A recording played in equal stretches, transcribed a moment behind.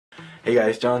Hey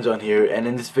guys, Jonjon here, and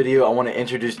in this video I want to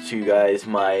introduce to you guys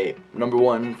my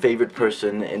 #1 favorite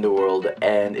person in the world,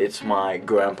 and it's my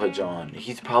Grandpa John.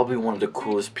 He's probably one of the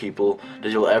coolest people that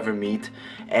you'll ever meet,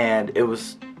 and it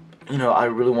was, I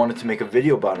really wanted to make a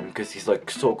video about him because he's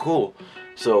like so cool.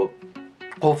 So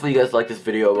hopefully you guys like this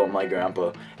video about my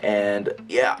grandpa, and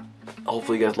yeah,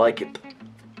 hopefully you guys like it.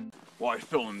 Why are you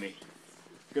filming me?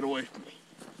 Get away from me.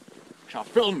 Stop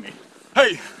filming me.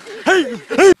 Hey! Hey!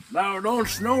 Hey! Now it don't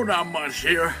snow that much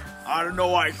here. I don't know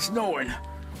why it's snowing.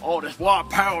 All this white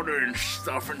powder and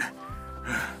stuff, and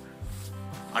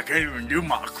I can't even do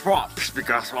my crops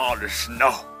because of all this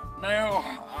snow. Now,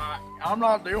 I'm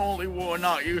not the only one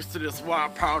not used to this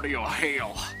white powder or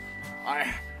hail.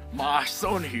 My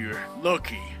son here,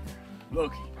 Lucky.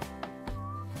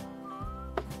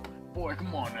 Boy,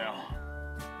 come on now.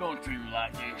 Don't treat me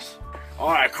like this.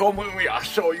 Alright, come with me, I'll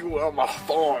show you where my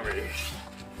farm is.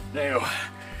 Now,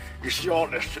 you see all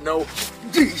the snow?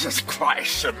 Jesus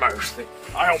Christ have mercy.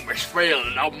 I almost fell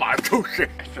out my tooth,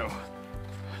 so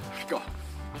let's go,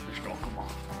 come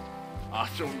on. I'll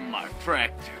show you my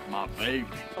tractor, my baby.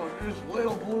 Oh, this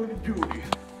little blue Judy.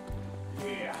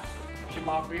 Yeah, she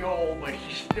might be old, but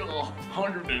she's still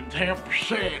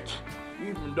 110%,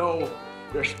 even though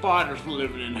there's spiders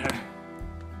living in her.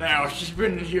 Now, she's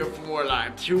been in here for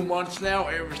like 2 months now,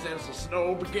 ever since the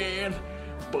snow began.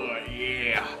 But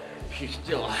yeah, she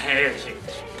still has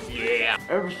it. Yeah.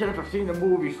 Ever since I've seen the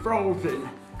movie Frozen,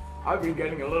 I've been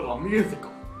getting a little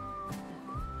musical.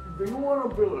 Do you want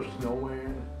to build a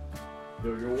snowman? Do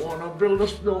you want to build a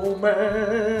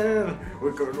snowman?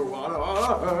 We're gonna do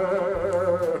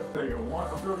Do you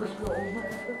want to build a snowman?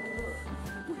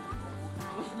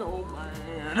 A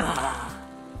snowman.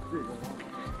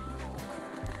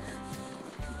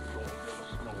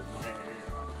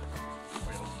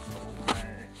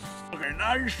 Okay,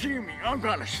 now you see me. I'm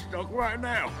kind of stuck right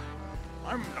now.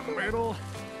 I'm in the middle.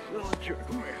 Little chick,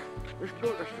 come here. Let's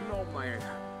build a snowman.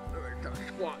 Let me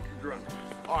squat and run.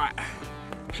 Alright,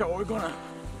 so we're gonna.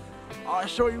 I'll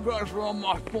show you guys where on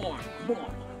my farm. Come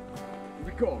on. Here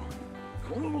we go.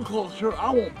 Come a little closer.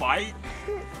 I won't bite.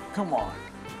 Come on.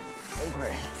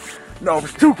 Okay. No,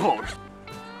 it's too close.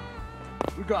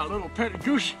 We got a little petty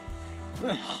goosey.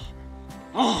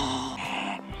 Oh.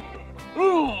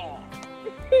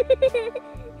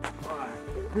 Alright,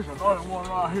 here's another one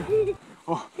right here.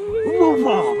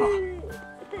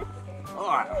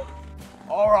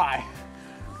 Alright.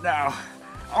 Now,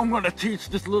 I'm gonna teach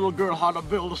this little girl how to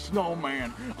build a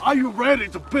snowman. Are you ready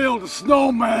to build a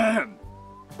snowman?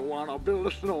 I wanna build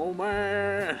a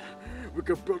snowman. We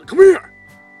can build it. Come here!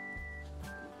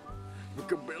 We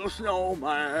can build a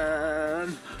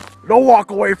snowman. Don't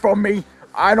walk away from me.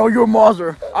 I know your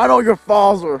mother. I know your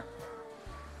father.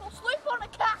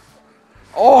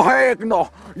 Oh heck no!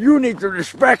 You need to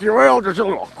respect your elders, you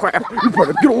little crap! You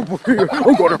better get over here!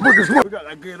 I'm gonna bring this. We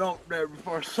gotta get up there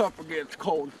before supper gets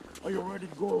cold. Are you ready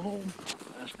to go home?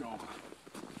 Let's go.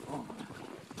 Oh,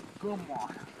 come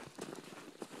on.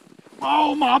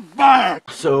 Oh my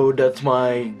back! So that's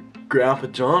my Grandpa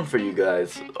John for you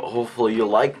guys. Hopefully you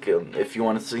like him. If you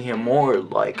want to see him more,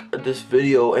 like this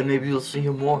video, and maybe you'll see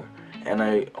him more. And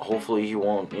hopefully he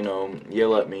won't,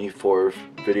 yell at me for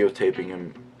videotaping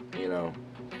him,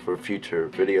 for future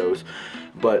videos.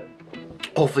 But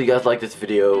hopefully you guys like this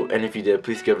video, and if you did,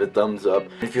 please give it a thumbs up.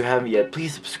 If you haven't yet,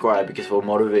 please subscribe because it will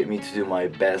motivate me to do my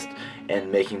best in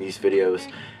making these videos.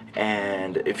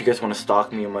 And if you guys want to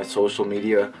stalk me on my social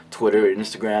media, Twitter,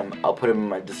 Instagram, I'll put them in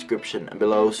my description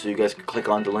below so you guys can click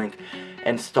on the link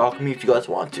and stalk me if you guys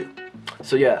want to.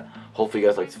 So yeah, hopefully you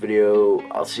guys like this video.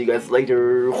 I'll see you guys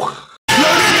later.